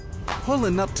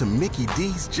Pulling up to Mickey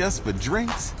D's just for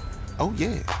drinks? Oh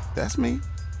yeah, that's me.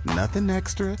 Nothing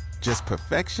extra, just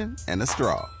perfection and a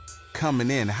straw. Coming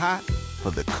in hot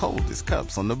for the coldest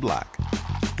cups on the block.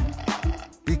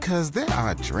 Because there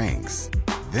are drinks.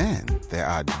 Then there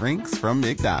are drinks from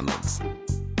McDonald's.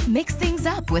 Mix things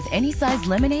up with any size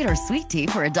lemonade or sweet tea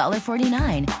for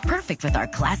 $1.49. Perfect with our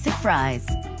classic fries.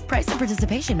 Price and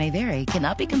participation may vary.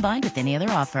 Cannot be combined with any other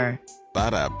offer.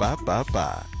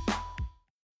 Ba-da-ba-ba-ba.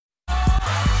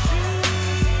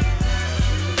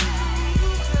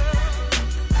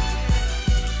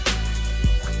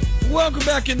 Welcome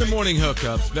back in the Morning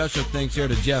Hookup. Special thanks here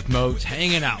to Jeff Moats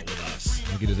hanging out with us.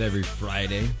 Like it is every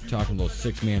Friday, talking a little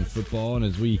six-man football, and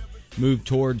as we move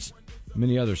towards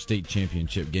many other state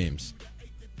championship games,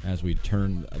 as we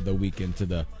turn the week into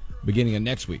the beginning of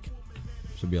next week.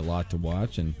 This will be a lot to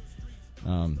watch, and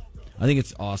I think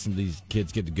it's awesome these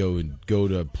kids get to go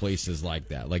to places like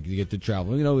that. Like, you get to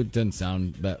travel. You know, it doesn't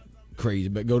sound that crazy,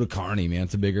 but go to Kearney, man.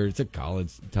 It's a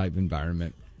college-type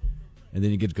environment. And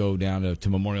then you get to go down to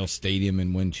Memorial Stadium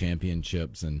and win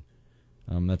championships, and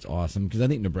that's awesome because I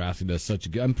think Nebraska does such a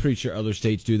good. I'm pretty sure other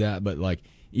states do that, but like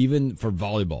even for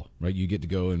volleyball, right? You get to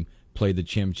go and play the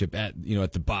championship at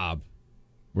the Bob,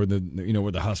 where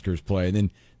where the Huskers play, and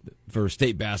then for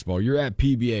state basketball, you're at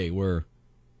PBA where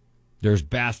there's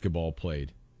basketball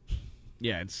played.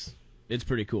 Yeah, it's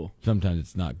pretty cool. Sometimes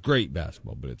it's not great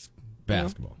basketball, but it's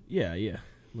basketball. Yeah.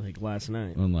 Like last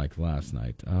night. Unlike last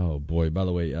night. Oh, boy. By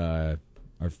the way, our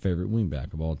favorite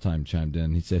wingback of all time chimed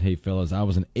in. He said, "Hey, fellas, I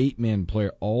was an 8-man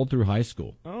player all through high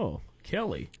school." Oh,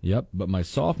 Kelly. Yep, but my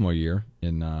sophomore year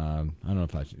in, I don't know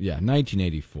if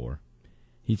 1984.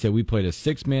 He said we played a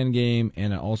 6-man game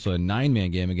and also a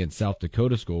 9-man game against South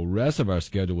Dakota school. The rest of our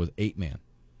schedule was 8-man.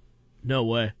 No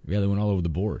way. Yeah, they went all over the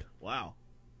board. Wow.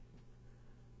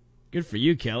 Good for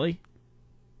you, Kelly.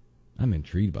 I'm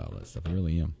intrigued by all that stuff. I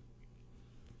really am.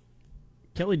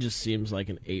 Kelly just seems like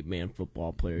an 8-man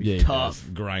football player. He's tough.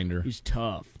 Grinder. He's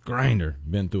tough. Grinder.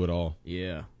 Been through it all.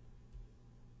 Yeah.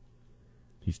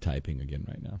 He's typing again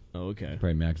right now. Oh, okay.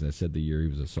 Probably mad because I said the year he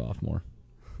was a sophomore.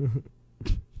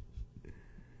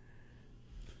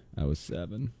 I was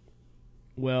 7.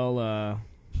 Well,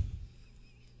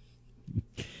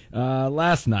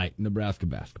 last night, Nebraska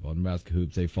basketball. Nebraska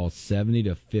hoops, they fall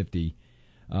 70-50.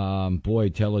 Boy,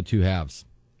 tell of two halves.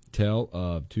 Tell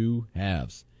of two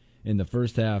halves. In the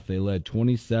first half, they led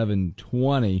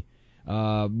 27-20.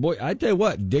 Boy, I tell you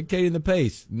what, dictating the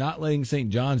pace, not letting St.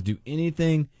 John's do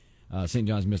anything. St.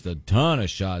 John's missed a ton of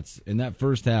shots in that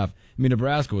first half. I mean,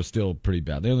 Nebraska was still pretty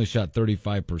bad. They only shot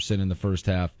 35% in the first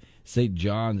half. St.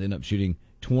 John's ended up shooting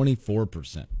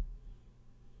 24%.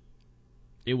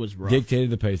 It was rough. Dictated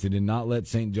the pace. They did not let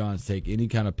St. John's take any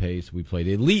kind of pace. We played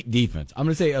elite defense. I'm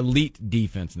going to say elite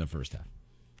defense in the first half.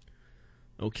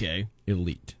 Okay.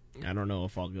 Elite. I don't know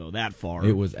if I'll go that far.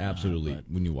 It was absolutely elite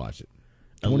when you watch it.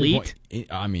 Elite?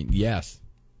 I mean, yes.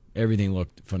 Everything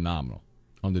looked phenomenal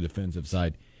on the defensive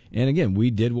side. And again,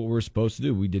 we did what we were supposed to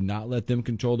do. We did not let them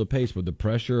control the pace with the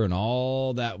pressure and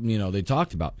all that, they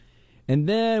talked about. And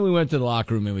then we went to the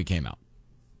locker room and we came out.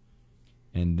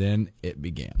 And then it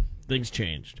began. Things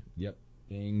changed. Yep.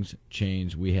 Things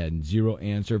changed. We had zero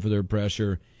answer for their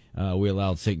pressure. We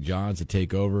allowed St. John's to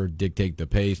take over, dictate the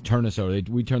pace, turn us over.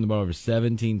 We turned the ball over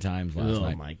 17 times last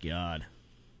night. Oh, my God.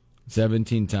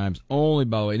 17 times. Only,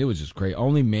 by the way, and it was just great,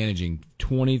 only managing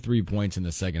 23 points in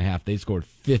the second half. They scored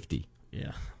 50.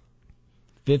 Yeah.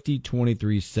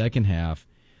 50-23 second half.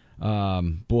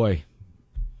 Boy.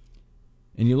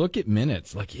 And you look at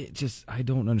minutes, I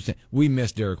don't understand. We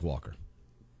missed Derek Walker.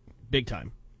 Big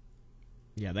time.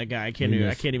 Yeah, that guy, I can't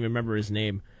even remember his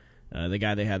name. The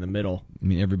guy they had in the middle. I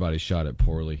mean, everybody shot it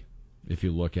poorly. If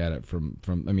you look at it from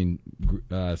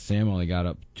Sam only got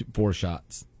up 4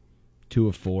 shots, 2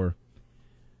 of 4.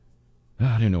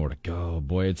 I didn't know where to go.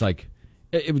 Boy, it's like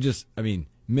it was just. I mean,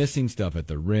 missing stuff at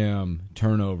the rim,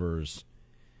 turnovers.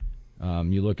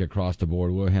 You look across the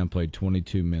board. Wilhelm played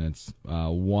 22 minutes,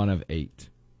 1 of 8.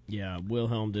 Yeah,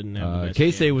 Wilhelm didn't have the best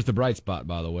K-State game. was the bright spot,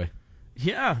 by the way.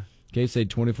 Yeah. K-State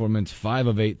 24 minutes, 5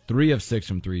 of 8, 3 of 6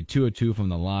 from 3, 2 of 2 from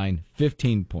the line,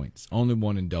 15 points. Only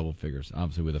one in double figures,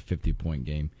 obviously with a 50-point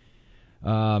game.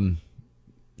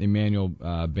 Emmanuel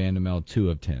Bandamel, 2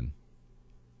 of 10.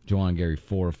 Juwan Gary,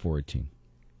 4 of 14.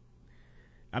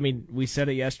 I mean, we said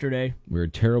it yesterday. We were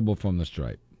terrible from the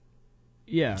stripe.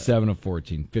 Yeah. 7 of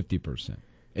 14, 50%.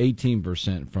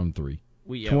 18% from 3.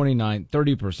 29,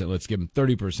 30%. Let's give them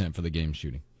 30% for the game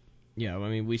shooting. Yeah, I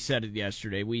mean, we said it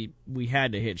yesterday. We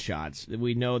had to hit shots.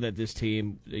 We know that this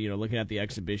team, looking at the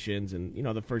exhibitions and,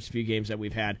 the first few games that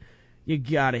we've had, you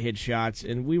got to hit shots,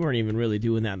 and we weren't even really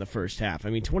doing that in the first half. I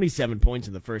mean, 27 points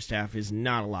in the first half is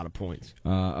not a lot of points.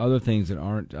 Other things that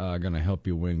aren't going to help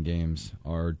you win games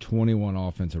are 21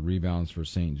 offensive rebounds for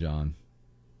St. John.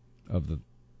 Of the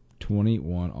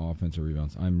 21 offensive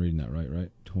rebounds. I'm reading that right?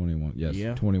 21. Yes,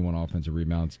 yeah. 21 offensive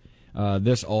rebounds.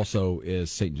 This also is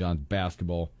St. John's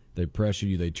basketball. They pressure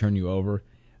you, they turn you over.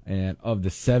 And of the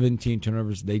 17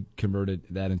 turnovers, they converted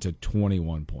that into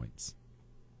 21 points.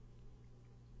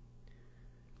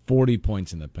 40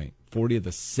 points in the paint. 40 of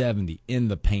the 70 in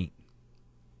the paint.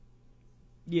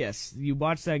 Yes, you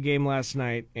watched that game last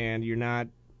night, and you're not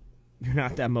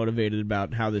that motivated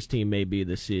about how this team may be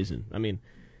this season. I mean,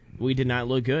 we did not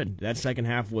look good. That second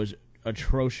half was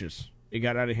atrocious. It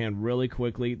got out of hand really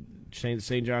quickly.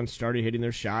 St. John's started hitting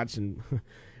their shots, and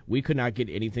we could not get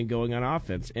anything going on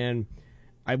offense. And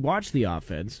I watched the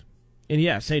offense, and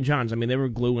yeah, St. John's, I mean, they were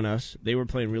gluing us. They were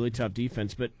playing really tough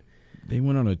defense, but they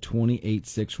went on a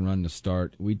 28-6 run to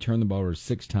start. We turned the ball over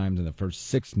 6 times in the first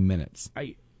 6 minutes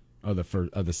of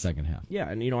the second half. Yeah,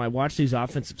 and I watched these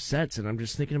offensive sets, and I'm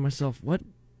just thinking to myself, what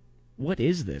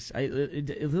is this?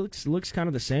 It looks kind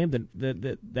of the same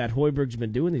that Hoiberg's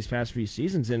been doing these past few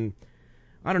seasons, and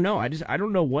I don't know. I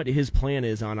don't know what his plan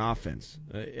is on offense.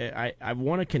 I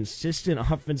want a consistent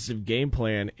offensive game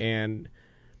plan, and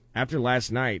after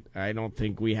last night, I don't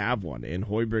think we have one, and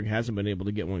Hoiberg hasn't been able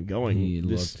to get one going.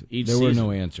 There were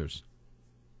no answers.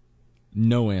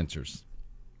 No answers.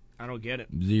 I don't get it.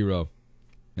 Zero.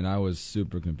 And I was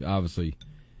super confused. Obviously,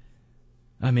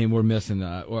 I mean, we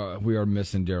are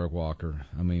missing Derek Walker.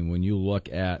 I mean, when you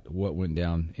look at what went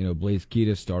down, Blaise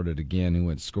Keita started again. He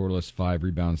went scoreless, 5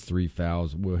 rebounds, 3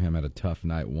 fouls. Wilhelm had a tough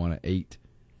night, 1 of 8.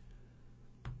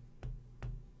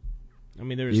 I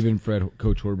mean,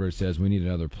 Coach Hoiberg says we need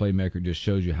another playmaker. It just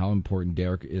shows you how important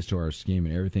Derek is to our scheme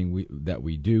and everything that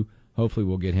we do. Hopefully,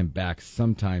 we'll get him back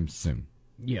sometime soon.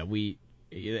 Yeah,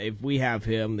 if we have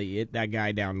him, that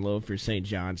guy down low for St.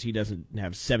 John's, he doesn't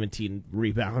have 17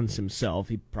 rebounds himself.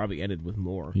 He probably ended with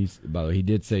more. By the way, he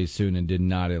did say soon and did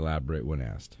not elaborate when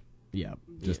asked. Yeah.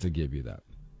 Just to give you that.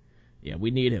 Yeah,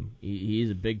 we need him. He's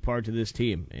a big part to this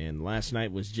team, and last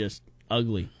night was just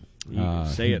ugly.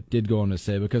 Say it. Did go on to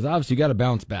say, because obviously you got to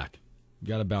bounce back. You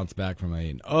got to bounce back from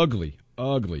an ugly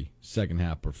second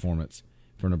half performance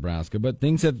for Nebraska. But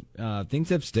things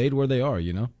have stayed where they are.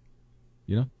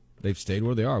 They've stayed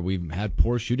where they are. We've had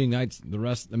poor shooting nights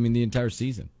the entire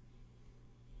season.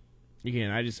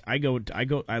 Again, I go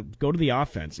to the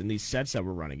offense and these sets that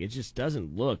we're running. It just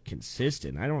doesn't look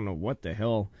consistent. I don't know what the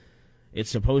hell it's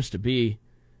supposed to be.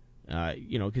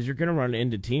 Because you're going to run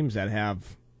into teams that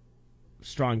have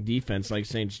strong defense like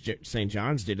St.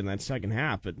 John's did in that second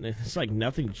half, but it's like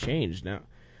nothing changed. Now,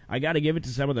 I got to give it to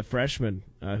some of the freshmen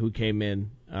who came in.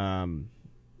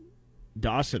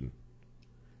 Dawson,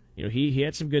 he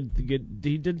had some good.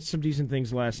 He did some decent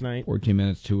things last night. 14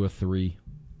 minutes, 2 of 3,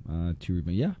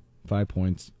 5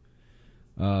 points.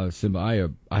 Simba,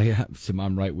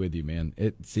 I'm right with you, man.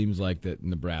 It seems like that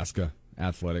Nebraska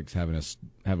athletics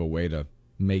have a way to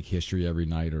make history every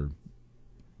night or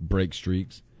break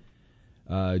streaks.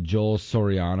 Joel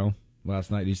Soriano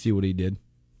last night. Do you see what he did?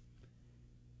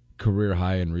 Career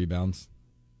high in rebounds.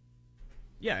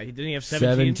 Yeah, didn't he have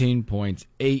 17? 17 points,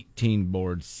 18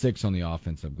 boards, 6 on the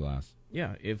offensive glass.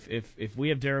 Yeah, if we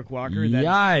have Derek Walker,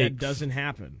 that doesn't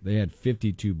happen. They had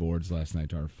 52 boards last night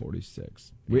to our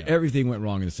 46. Everything went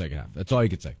wrong in the second half. That's all you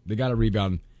could say. They got a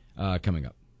rebound coming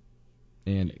up.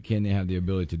 And can they have the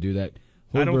ability to do that?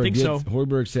 I don't think so.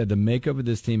 Hoiberg said the makeup of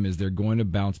this team is they're going to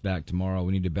bounce back tomorrow.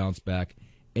 We need to bounce back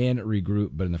and regroup.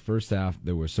 But in the first half,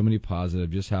 there was so many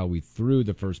positives, just how we threw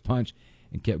the first punch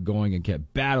and kept going and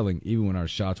kept battling even when our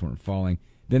shots weren't falling.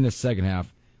 Then the second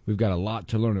half, we've got a lot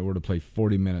to learn in order to play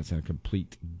 40 minutes in a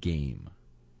complete game.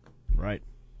 Right.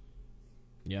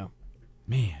 Yeah.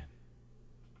 Man.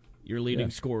 Your leading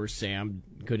scorer, Sam,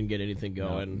 couldn't get anything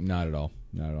going. No, not at all.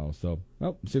 Not at all. So,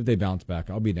 see if they bounce back.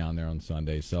 I'll be down there on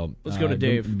Sunday. So let's go to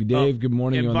Dave. Dave, good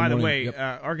morning. And by the way,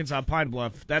 Arkansas Pine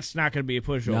Bluff, that's not going to be a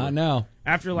pushover. Not now.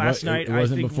 After last night, I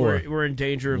think we're in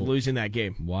danger of losing that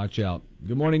game. Watch out.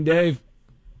 Good morning, Dave.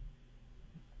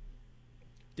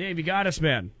 Dave, you got us,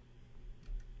 man.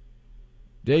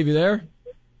 Dave, you there?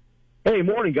 Hey,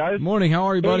 morning, guys. Morning. How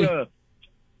are you, buddy? Hey,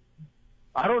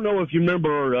 I don't know if you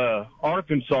remember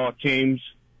Arkansas teams,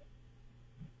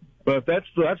 but that's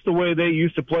the way they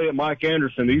used to play at Mike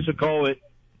Anderson. They used to call it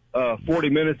 40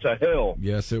 minutes of hell.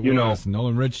 Yes, it was.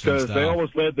 Nolan Richardson style. Because they always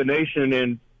led the nation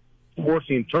in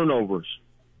forcing turnovers.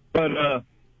 But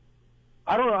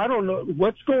I don't know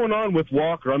what's going on with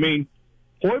Walker. I mean,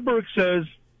 Hoiberg says,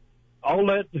 I'll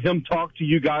let him talk to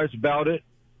you guys about it,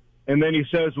 and then he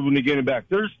says when you get him back.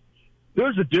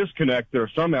 there's a disconnect there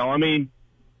somehow. I mean,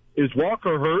 is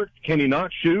Walker hurt? Can he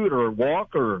not shoot or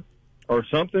walk or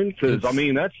something? Because, I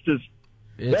mean,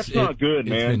 that's not good,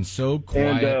 man. It's been so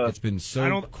quiet. And, it's been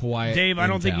so quiet. Dave, I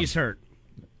don't think town. he's hurt.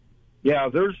 Yeah,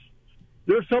 there's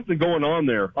something going on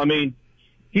there. I mean,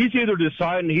 he's either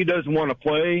deciding he doesn't want to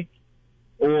play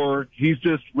or he's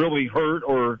just really hurt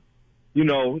or, you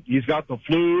know, he's got the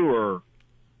flu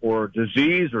or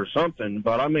disease or something.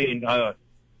 But, I mean,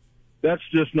 that's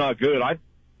just not good.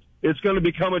 It's going to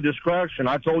become a distraction.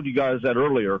 I told you guys that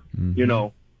earlier, you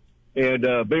know. And,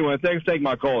 but anyway, thanks for taking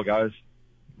my call, guys.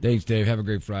 Thanks, Dave. Have a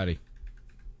great Friday.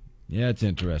 Yeah, it's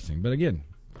interesting. But again,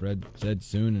 Fred said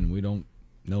soon, and we don't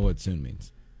know what soon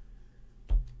means.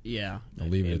 Yeah. I'll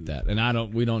leave it at that.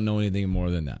 And we don't know anything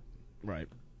more than that. Right.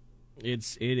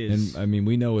 It is. And, I mean,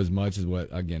 we know as much as what,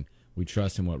 again, we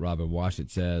trust in what Robert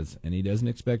Washut says, and he doesn't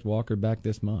expect Walker back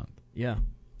this month. Yeah.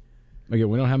 Again,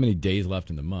 we don't have many days left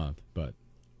in the month, but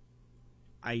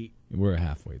we're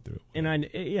halfway through. And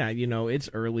you know, it's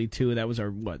early too. That was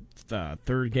our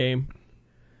third game.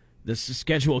 The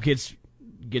schedule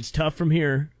gets tough from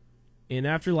here, and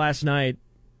after last night,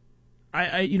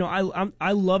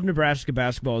 I love Nebraska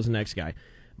basketball as the next guy.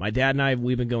 My dad and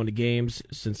we've been going to games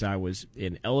since I was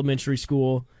in elementary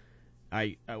school.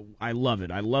 I love it.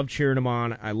 I love cheering them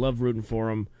on. I love rooting for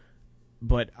them.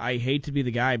 But I hate to be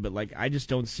the guy, but I just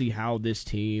don't see how this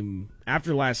team,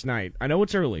 after last night, I know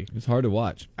it's early. It's hard to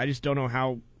watch. I just don't know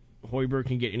how Hoiberg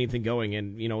can get anything going.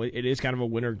 And, you know, it is kind of a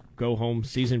winner-go-home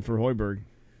season for Hoiberg.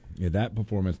 Yeah, that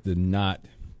performance did not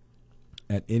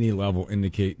at any level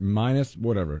indicate, minus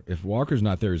whatever. If Walker's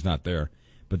not there, he's not there.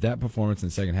 But that performance in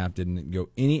the second half didn't go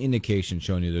any indication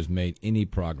showing you there's made any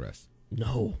progress.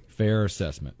 No. Fair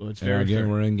assessment. Well, it's very again, fair.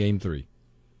 We're in game 3.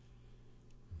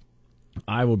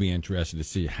 I will be interested to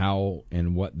see how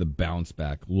and what the bounce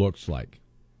back looks like.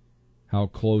 How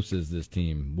close is this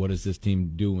team? What is this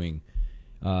team doing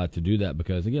to do that?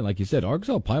 Because, again, like you said,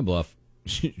 Arkansas Pine Bluff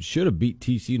should have beat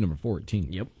TCU number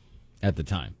 14 Yep. at the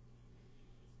time.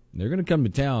 They're going to come to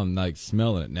town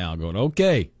smelling it now, going,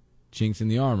 okay, chinks in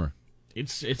the armor.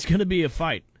 It's going to be a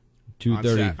fight.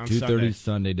 2:30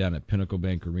 Sunday down at Pinnacle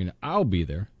Bank Arena. I'll be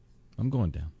there. I'm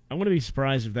going down. I'm going to be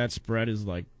surprised if that spread is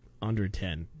under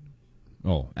 10.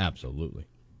 Oh, absolutely.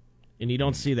 And you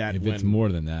don't see that If when it's more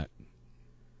than that,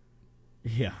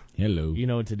 yeah. hello. You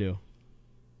know what to do.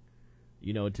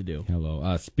 You know what to do.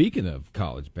 Hello. Speaking of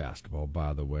college basketball,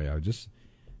 by the way, I was just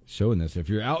showing this. If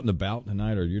you're out and about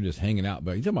tonight or you're just hanging out,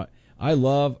 but you're talking about,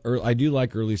 I do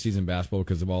like early season basketball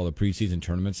because of all the preseason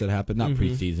tournaments that happen. Not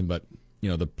preseason, but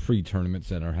the pre-tournaments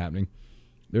that are happening.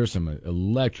 There's some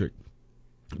electric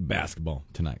basketball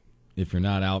tonight. If you're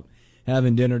not out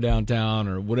having dinner downtown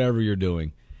or whatever you're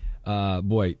doing,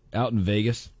 boy, out in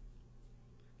Vegas.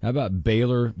 How about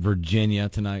Baylor, Virginia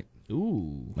tonight?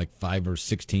 Ooh. 5 or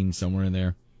 16, somewhere in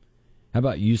there. How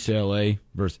about UCLA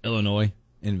versus Illinois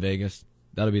in Vegas?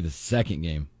 That'll be the second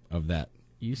game of that.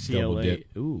 double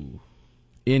dip. UCLA. Ooh.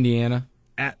 Indiana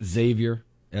at Xavier,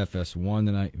 FS1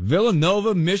 tonight.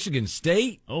 Villanova, Michigan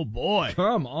State. Oh, boy.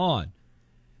 Come on.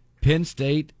 Penn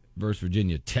State versus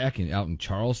Virginia Tech out in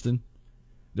Charleston.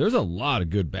 There's a lot of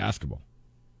good basketball.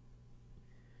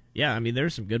 Yeah, I mean,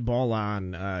 there's some good ball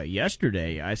on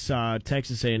yesterday. I saw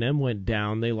Texas A&M went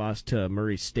down. They lost to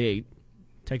Murray State.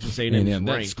 Texas A&M is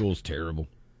that ranked. school's terrible.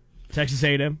 Texas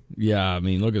A&M? Yeah, I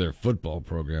mean, look at their football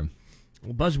program.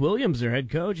 Well, Buzz Williams, their head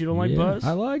coach. You don't like Buzz?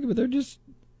 I like it, but they're just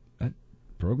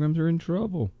programs are in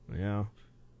trouble. Yeah.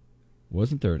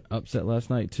 Wasn't there an upset last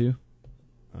night, too?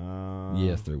 Uh,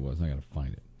 Yes, there was. I got to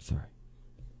find it. Sorry.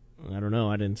 I don't know.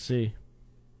 I didn't see.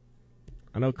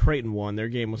 I know Creighton won. Their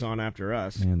game was on after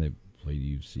us. Man, they played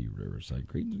UC Riverside.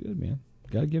 Creighton's good, man.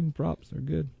 Got to give them props. They're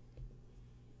good.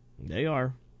 They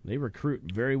are. They recruit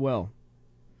very well.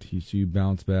 TCU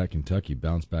bounced back. Kentucky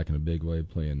bounced back in a big way,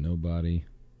 playing nobody.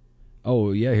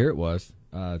 Oh, yeah, here it was.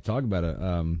 Talk about it.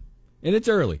 And it's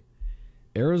early.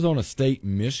 Arizona State,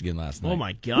 Michigan last night. Oh,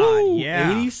 my God. Woo!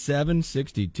 Yeah.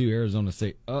 87-62. Arizona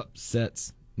State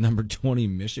upsets number 20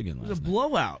 Michigan last It was a night.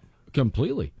 blowout.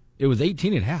 Completely. It was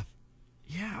 18.5.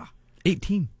 Yeah.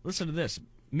 18. Listen to this.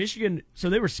 Michigan, so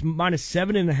they were minus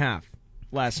 7.5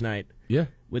 last night Yeah.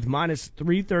 with minus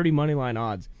 330 money line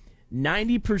odds.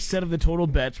 90% of the total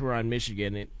bets were on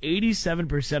Michigan and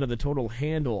 87% of the total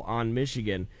handle on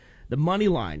Michigan. The money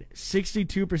line,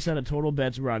 62% of total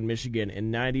bets were on Michigan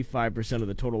and 95% of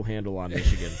the total handle on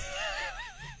Michigan.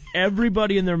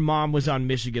 Everybody and their mom was on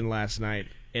Michigan last night,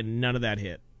 and none of that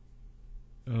hit.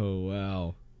 Oh,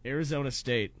 wow. Arizona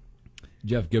State.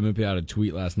 Jeff Goodman put out a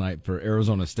tweet last night for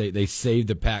Arizona State. They saved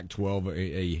the Pac-12,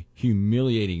 a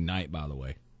humiliating night, by the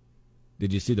way.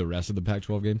 Did you see the rest of the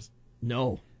Pac-12 games?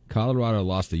 No. Colorado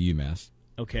lost to UMass.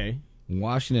 Okay.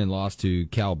 Washington lost to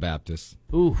Cal Baptist.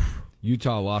 Oof.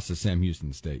 Utah lost to Sam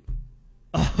Houston State.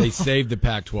 They saved the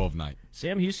Pac-12 night.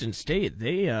 Sam Houston State,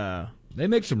 they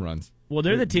make some runs. Well,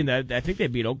 they're the team that I think they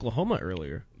beat Oklahoma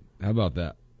earlier. How about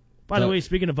that? By the way,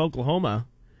 speaking of Oklahoma,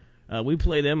 we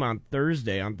play them on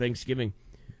Thursday on Thanksgiving.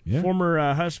 Yeah.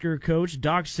 Former Husker coach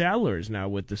Doc Sadler is now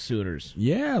with the Sooners.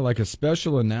 Yeah, like a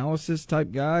special analysis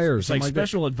type guy or It's something like like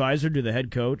special advisor to the head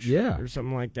coach. Yeah. Or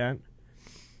something like that.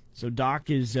 So Doc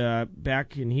is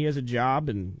back and he has a job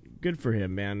and good for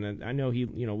him, man. And I know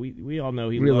we all know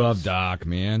that. he We loves love Doc,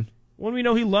 man. Well, we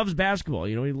know he loves basketball.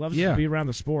 He loves to be around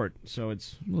the sport. So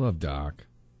it's We love Doc.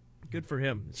 good for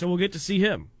him. So we'll get to see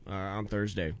him on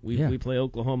Thursday. We play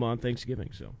Oklahoma on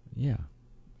Thanksgiving. So Yeah.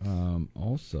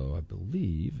 Also, I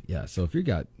believe, so if you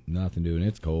got nothing to do and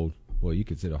it's cold, boy, you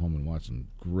could sit at home and watch some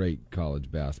great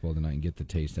college basketball tonight and get the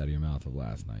taste out of your mouth of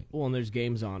last night. well, and there's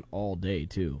games on all day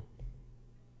too.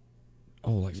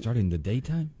 Oh, like starting the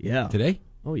daytime? Yeah. Today?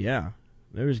 Oh yeah.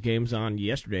 There was games on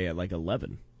yesterday at like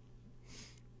 11.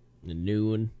 At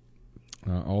noon.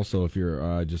 Also, if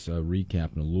you're just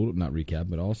recapping a little, not recap,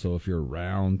 but also if you're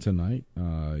around tonight,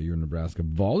 your Nebraska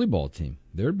volleyball team,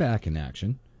 they're back in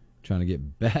action, trying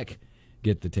to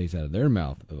get the taste out of their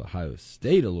mouth of Ohio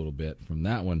State a little bit from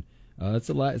that one.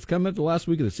 It's coming up the last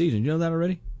week of the season. You know that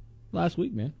already? Last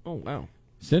week, man. Oh wow.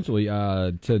 Essentially,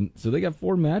 so they got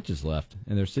 4 matches left,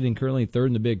 and they're sitting currently third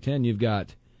in the Big Ten. You've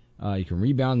got you can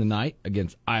rebound tonight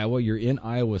against Iowa. You're in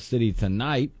Iowa City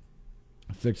tonight,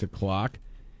 6 o'clock.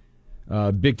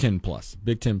 Big Ten Plus.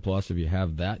 Big Ten Plus, if you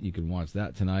have that, you can watch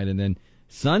that tonight. And then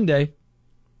Sunday,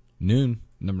 noon,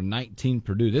 number 19,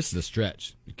 Purdue. This is the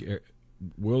stretch.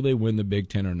 Will they win the Big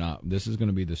Ten or not? This is going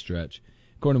to be the stretch,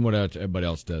 according to what everybody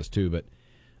else does, too. But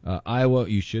Iowa,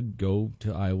 you should go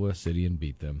to Iowa City and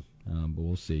beat them. But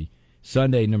we'll see.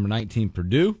 Sunday, number 19,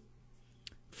 Purdue.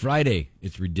 Friday,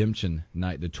 it's Redemption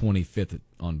Night, the 25th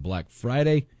on Black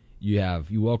Friday. You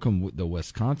welcome the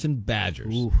Wisconsin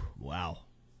Badgers. Ooh, wow.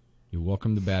 You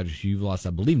welcome the Badgers. You've lost,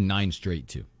 I believe, 9 straight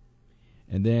to.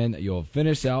 And then you'll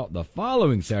finish out the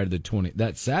following Saturday,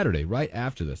 that Saturday, right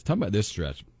after this. Talk about this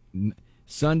stretch.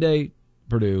 Sunday,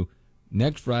 Purdue.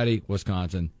 Next Friday,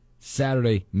 Wisconsin.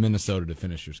 Saturday, Minnesota to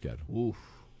finish your schedule. Oof.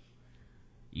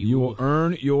 You will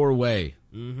earn your way.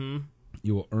 Mm-hmm.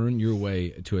 You will earn your way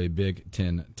to a Big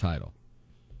Ten title.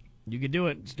 You can do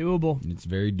it. It's doable. It's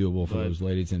very doable for those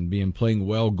ladies, and playing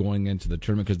well going into the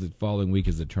tournament because the following week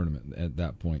is the tournament at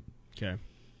that point. Okay.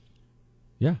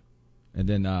 Yeah. And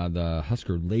then the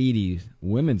Husker ladies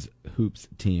women's hoops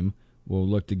team will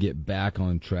look to get back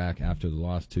on track after the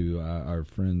loss to our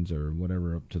friends or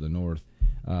whatever up to the north.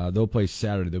 They'll play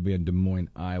Saturday. They'll be in Des Moines,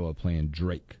 Iowa, playing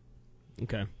Drake.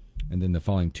 Okay. And then the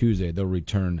following Tuesday, they'll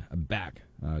return back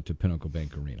to Pinnacle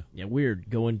Bank Arena. Yeah, weird.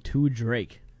 Going to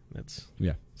Drake. It's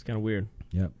kind of weird.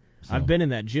 Yep. So. I've been in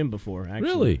that gym before, actually.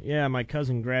 Really? Yeah, my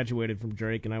cousin graduated from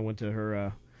Drake, and I went to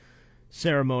her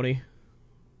ceremony.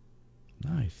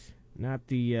 Nice. Not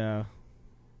the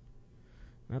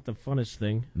funnest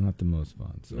thing. Not the most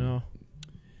fun. So. No.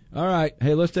 All right.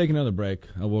 Hey, let's take another break.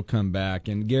 We'll come back.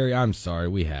 And Gary, I'm sorry,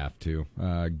 we have to.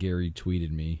 Gary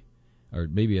tweeted me. Or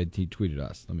maybe he tweeted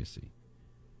us. Let me see.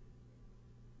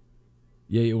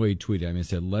 Yeah, he tweeted at me and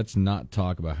said, let's not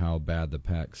talk about how bad the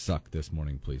Pack sucked this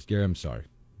morning, please. Gary, I'm sorry.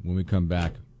 When we come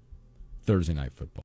back, Thursday Night Football.